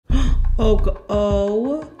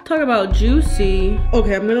Oh, talk about juicy.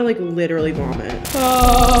 Okay, I'm gonna like literally vomit.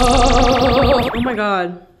 Oh my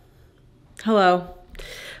God. Hello.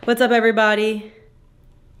 What's up, everybody?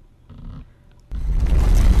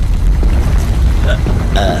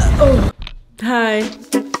 Oh, hi.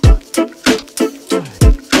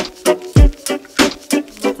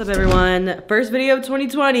 What's up, everyone? First video of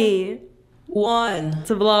 2020. It's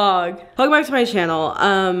a vlog. Welcome back to my channel.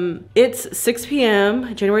 It's 6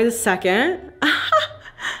 p.m. January the 2nd.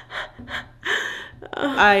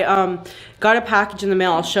 I got a package in the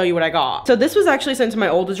mail. I'll show you what I got. So this was actually sent to my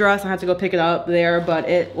old address. I had to go pick it up there, but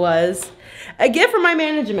it was a gift from my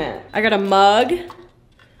management. I got a mug,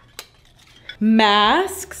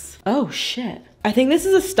 masks. Oh shit. I think this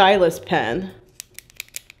is a stylus pen.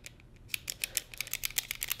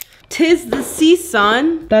 'Tis the sea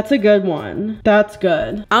sun. That's a good one. That's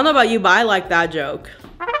good. I don't know about you, but I like that joke.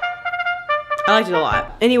 I liked it a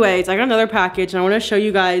lot. Anyways, I got another package and I want to show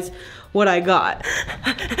you guys what I got.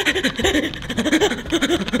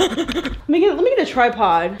 let me get a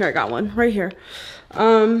tripod. Here, I got one right here.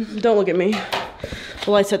 Don't look at me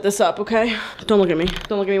while I set this up, okay? Don't look at me.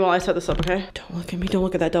 Don't look at me while I set this up, okay? Don't look at me. Don't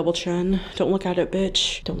look at that double chin. Don't look at it,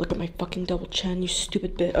 bitch. Don't look at my fucking double chin, you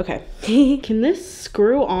stupid bitch. Okay. Can this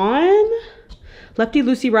screw on? Lefty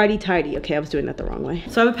loosey righty tighty. Okay, I was doing that the wrong way.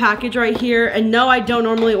 So I have a package right here, and no, I don't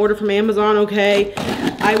normally order from Amazon, okay?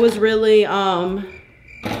 I was really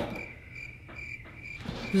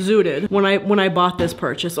zooted when I bought this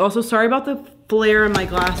purchase. Also, sorry about the flare in my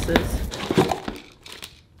glasses.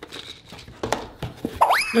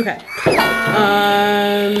 Okay.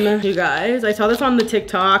 You guys, I saw this on the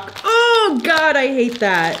TikTok. Oh God, I hate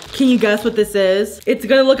that. Can you guess what this is? It's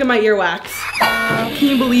gonna look at my earwax. Can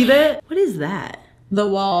you believe it? What is that? The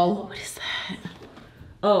wall. What is that?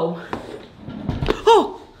 Oh.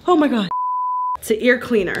 Oh my God. It's an ear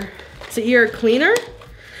cleaner. It's an ear cleaner?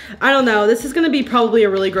 I don't know. This is gonna be probably a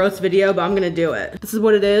really gross video, but I'm gonna do it. This is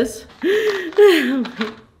what it is.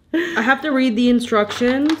 I have to read the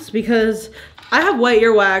instructions because I have white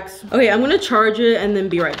earwax. Okay, I'm gonna charge it and then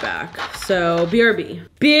be right back. So, BRB.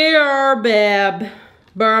 BRBAB.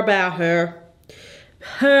 Barbaher.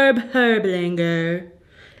 Herb Herblinger.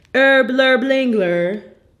 Herbler Blingler.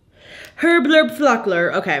 Herbler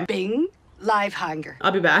Fluckler. Okay. Bing. Live hanger.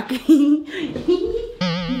 I'll be back.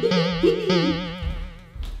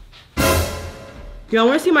 Y'all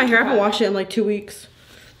wanna see my hair? I haven't washed it in like 2 weeks.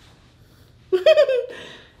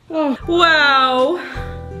 Oh. Wow.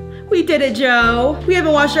 We did it, Joe. We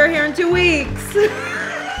haven't washed our hair in 2 weeks.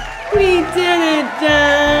 We did it,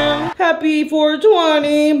 Joe. Happy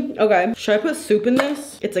 420. Okay, should I put soup in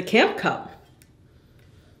this? It's a camp cup.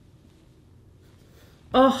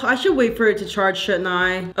 Oh, I should wait for it to charge, shouldn't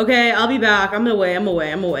I? Okay, I'll be back. I'm away.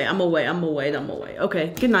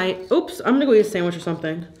 Okay, good night. Oops, I'm gonna go eat a sandwich or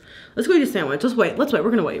something. Let's go eat a sandwich. Let's wait. We're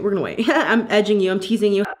gonna wait. I'm edging you, I'm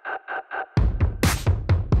teasing you.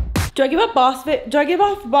 Do I give off boss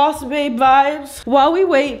babe vibes? While we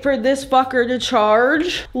wait for this fucker to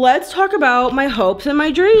charge, let's talk about my hopes and my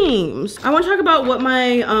dreams. I want to talk about what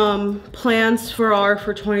my plans are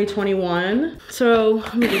for 2021. So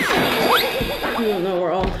let me just, I don't know,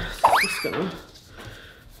 we're all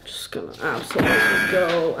just gonna absolutely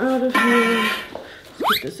go out of here.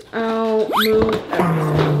 Let's get this out, move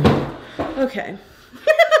everything. Okay.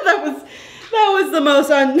 that was the most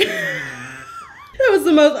That was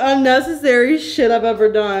the most unnecessary shit I've ever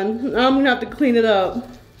done. I'm gonna have to clean it up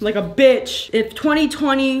like a bitch. If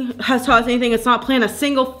 2020 has taught us anything, it's not plan a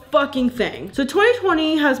single fucking thing. So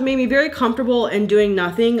 2020 has made me very comfortable in doing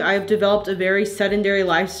nothing. I've developed a very sedentary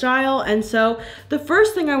lifestyle. And so the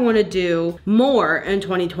first thing I wanna do more in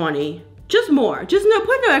 2020, put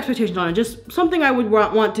no expectations on it, just something I would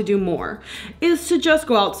want to do more, is to just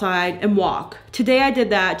go outside and walk. Today I did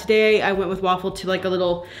that. Today I went with Waffle to like a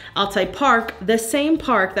little outside park, the same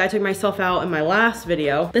park that I took myself out in my last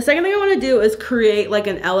video. The second thing I want to do is create like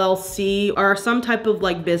an LLC or some type of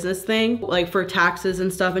like business thing, like for taxes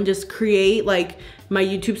and stuff, and just create like my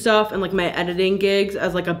YouTube stuff and like my editing gigs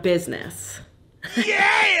as like a business.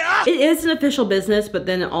 Yeah! It is an official business, but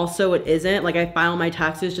then also it isn't. Like I file my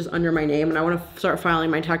taxes just under my name, and I want to start filing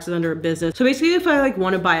my taxes under a business. So basically if I like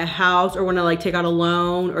want to buy a house or want to like take out a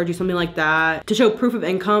loan or do something like that to show proof of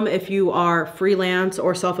income, if you are freelance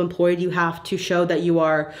or self-employed, you have to show that you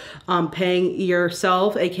are paying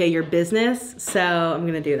yourself, aka your business. So I'm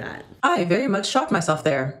gonna do that. I very much shocked myself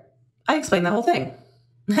there. I explained the whole thing.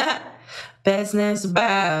 Business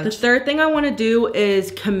bad. The third thing I want to do is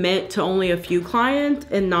commit to only a few clients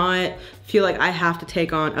and not feel like I have to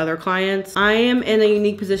take on other clients. I am in a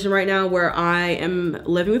unique position right now where I am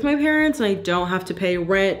living with my parents and I don't have to pay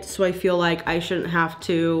rent, so I feel like I shouldn't have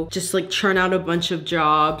to just like churn out a bunch of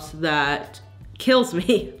jobs that kills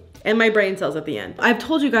me. And my brain cells at the end. I've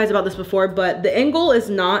told you guys about this before, but the end goal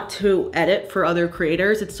is not to edit for other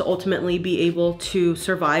creators. It's to ultimately be able to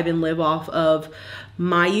survive and live off of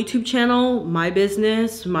my YouTube channel, my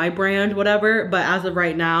business, my brand, whatever. But as of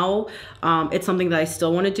right now, it's something that I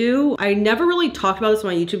still want to do. I never really talked about this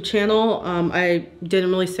on my YouTube channel. I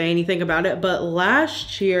didn't really say anything about it, but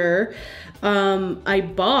last year,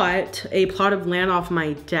 I bought a plot of land off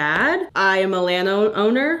my dad. I am a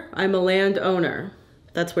landowner. I'm a landowner.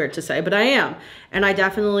 That's weird to say, but I am. And I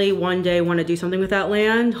definitely one day want to do something with that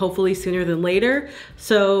land, hopefully sooner than later.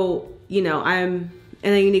 So, you know, I'm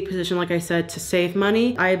in a unique position, like I said, to save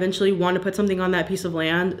money. I eventually want to put something on that piece of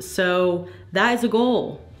land. So that is a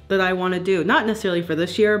goal that I want to do. Not necessarily for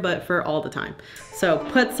this year, but for all the time. So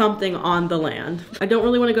put something on the land. I don't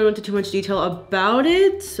really want to go into too much detail about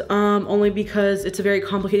it, only because it's a very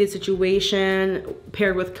complicated situation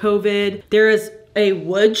paired with COVID. There is a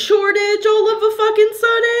wood shortage all of a fucking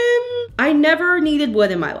sudden. I never needed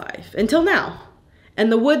wood in my life until now.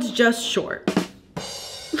 And the wood's just short.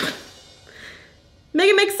 Make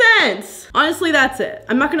it make sense. Honestly, that's it.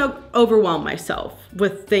 I'm not gonna overwhelm myself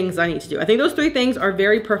with things I need to do. I think those 3 things are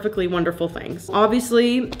very perfectly wonderful things.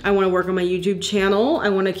 Obviously, I wanna work on my YouTube channel. I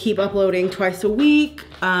wanna keep uploading twice a week.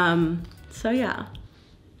 So yeah.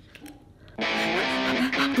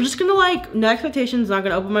 I'm just gonna like, no expectations, not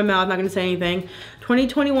gonna open my mouth, not gonna say anything.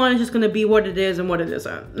 2021 is just gonna be what it is and what it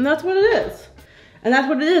isn't. And that's what it is. And that's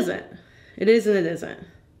what it isn't. It is and it isn't.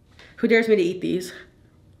 Who dares me to eat these?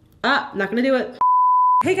 Not gonna do it.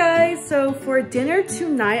 Hey guys, so for dinner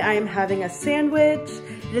tonight, I am having a sandwich.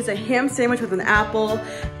 It is a ham sandwich with an apple.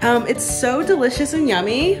 It's so delicious and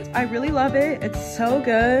yummy. I really love it. It's so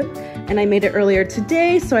good. And I made it earlier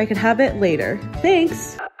today so I could have it later.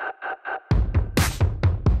 Thanks.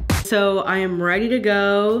 So I am ready to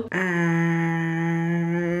go.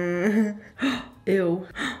 Ew.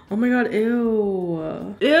 Oh my god,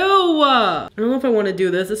 ew. Ew! I don't know if I want to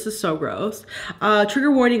do this. This is so gross.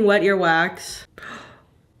 Trigger warning, wet ear wax.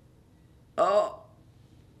 Oh.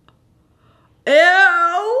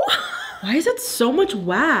 Ew! Why is it so much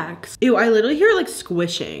wax? Ew, I literally hear it like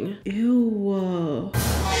squishing. Ew.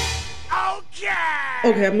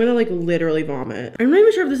 Okay, I'm gonna like literally vomit. I'm not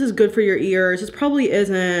even sure if this is good for your ears. This probably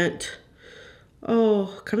isn't.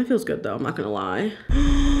 Oh, kind of feels good though, I'm not gonna lie.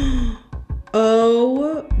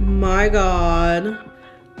 Oh my god.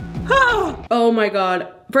 Oh my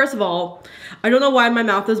god. First of all, I don't know why my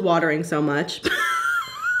mouth is watering so much.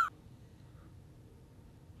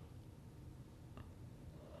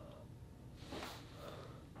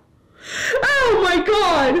 Oh my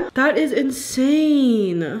god. That is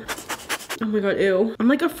insane. Oh my god, ew. I'm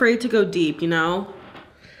like afraid to go deep, you know?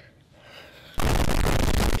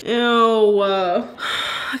 Ew.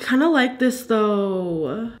 I kind of like this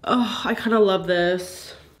though. Oh, I kind of love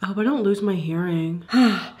this. I hope I don't lose my hearing.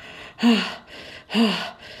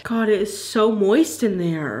 God, it is so moist in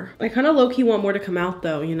there. I kind of low-key want more to come out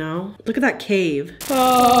though, you know? Look at that cave.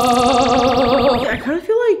 Oh. I kind of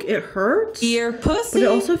feel like it hurts. Ear pussy. But it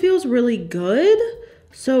also feels really good.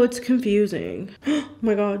 So it's confusing. Oh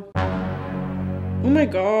my god. Oh my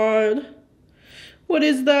god. What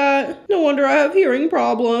is that? No wonder I have hearing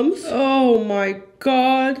problems. Oh my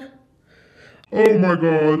god. Oh my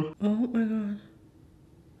god. Oh my god.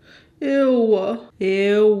 Ew.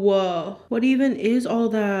 Ew. What even is all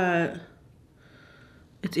that?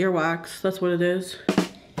 It's earwax. That's what it is.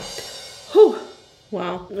 Whew.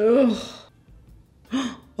 Wow. Ugh.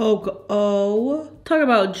 Oh, talk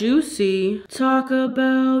about juicy. Talk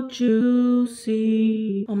about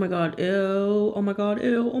juicy. Oh my god, ew. Oh my god,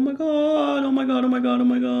 ew. Oh my god. Oh my god, oh my god, oh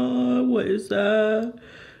my god. What is that?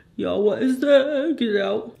 Yo, what is that? Get it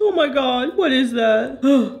out. Oh my god, what is that?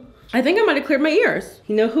 I think I might have cleared my ears.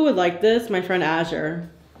 You know who would like this? My friend Azure.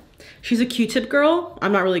 She's a Q-tip girl.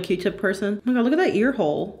 I'm not really a Q-tip person. Oh my god, look at that ear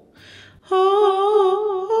hole.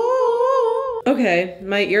 Okay,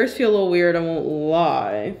 my ears feel a little weird, I won't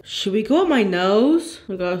lie. Should we go up my nose?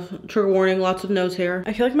 Oh my god, trigger warning, lots of nose hair.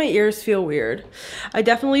 I feel like my ears feel weird. I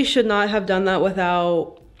definitely should not have done that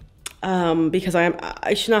without, because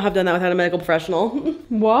I should not have done that without a medical professional.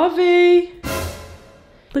 Wavi.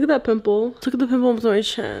 Look at that pimple. Look at the pimple on my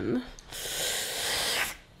chin.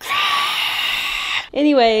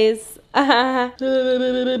 Anyways. Okay,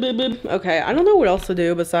 I don't know what else to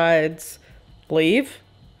do besides leave.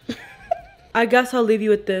 I guess I'll leave you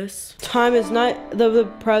with this. Time is not the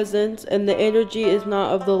present and the energy is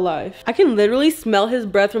not of the life. I can literally smell his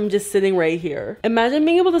breath from just sitting right here. Imagine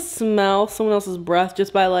being able to smell someone else's breath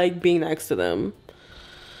just by like being next to them.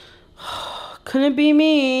 Couldn't be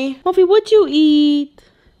me. Wolfie, what'd you eat?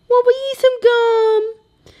 Wolfie, eat some gum.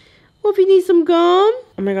 Wolfie needs some gum.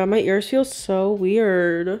 Oh my god, my ears feel so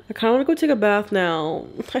weird. I kind of want to go take a bath now.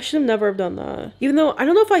 I should have never have done that. Even though I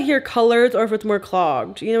don't know if I hear colors or if it's more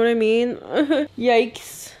clogged. You know what I mean?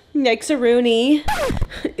 Yikes. Yikes-a-rooney.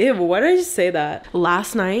 Ew, why did I just say that?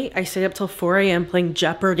 Last night, I stayed up till 4 a.m. playing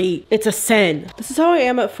Jeopardy. It's a sin. This is how I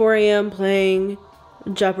am at 4 a.m. playing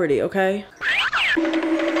Jeopardy, okay?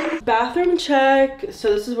 Bathroom check.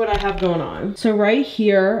 So this is what I have going on. So right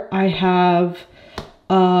here, I have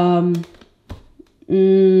the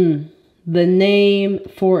name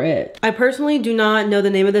for it. I personally do not know the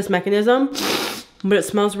name of this mechanism, but it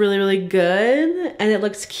smells really, really good and it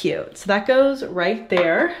looks cute. So that goes right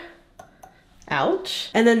there. Ouch.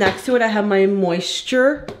 And then next to it, I have my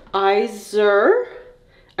moisturizer.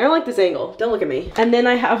 I don't like this angle. Don't look at me. And then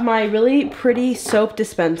I have my really pretty soap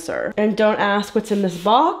dispenser. And don't ask what's in this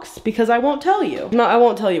box because I won't tell you. No, I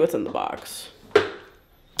won't tell you what's in the box.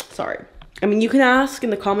 Sorry. I mean, you can ask in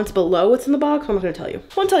the comments below what's in the box. I'm not gonna tell you.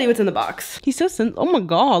 I won't tell you what's in the box. He's so oh my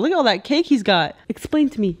god, look at all that cake he's got. Explain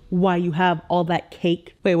to me why you have all that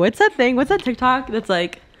cake. Wait, what's that thing? What's that TikTok that's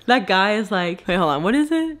like, that guy is like, wait, hold on, what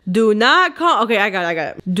is it? Do not call, okay, I got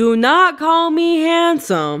it. Do not call me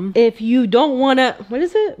handsome if you don't wanna, what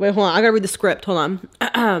is it? Wait, hold on, I gotta read the script, hold on.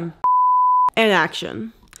 And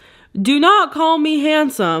action. Do not call me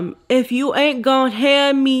handsome if you ain't gonna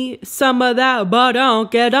hand me some of that but don't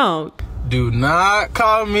get on. Do not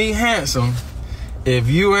call me handsome if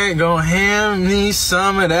you ain't gonna hand me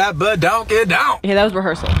some of that, but don't get down. Okay, that was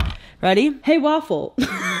rehearsal. Ready? Hey, Waffle.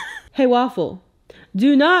 Hey, Waffle.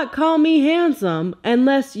 Do not call me handsome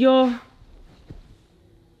unless you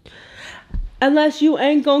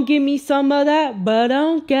ain't gonna give me some of that, but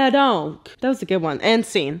don't get on. That was a good one. And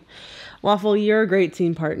scene. Waffle, you're a great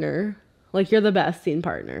scene partner. Like, you're the best scene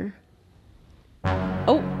partner.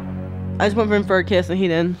 Oh, I just went for him for a kiss and he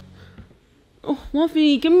didn't. Oh,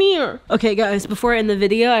 Wolfie, come here. Okay, guys, before I end the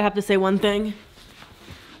video, I have to say one thing.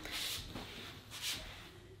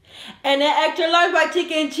 And an extra large by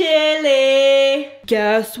chicken chili.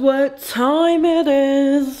 Guess what time it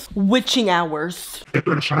is? Witching hours.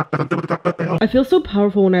 I feel so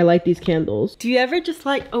powerful when I light these candles. Do you ever just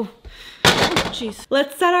like, oh, jeez.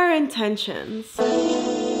 Let's set our intentions.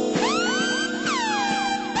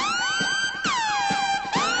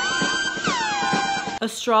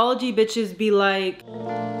 Astrology bitches be like,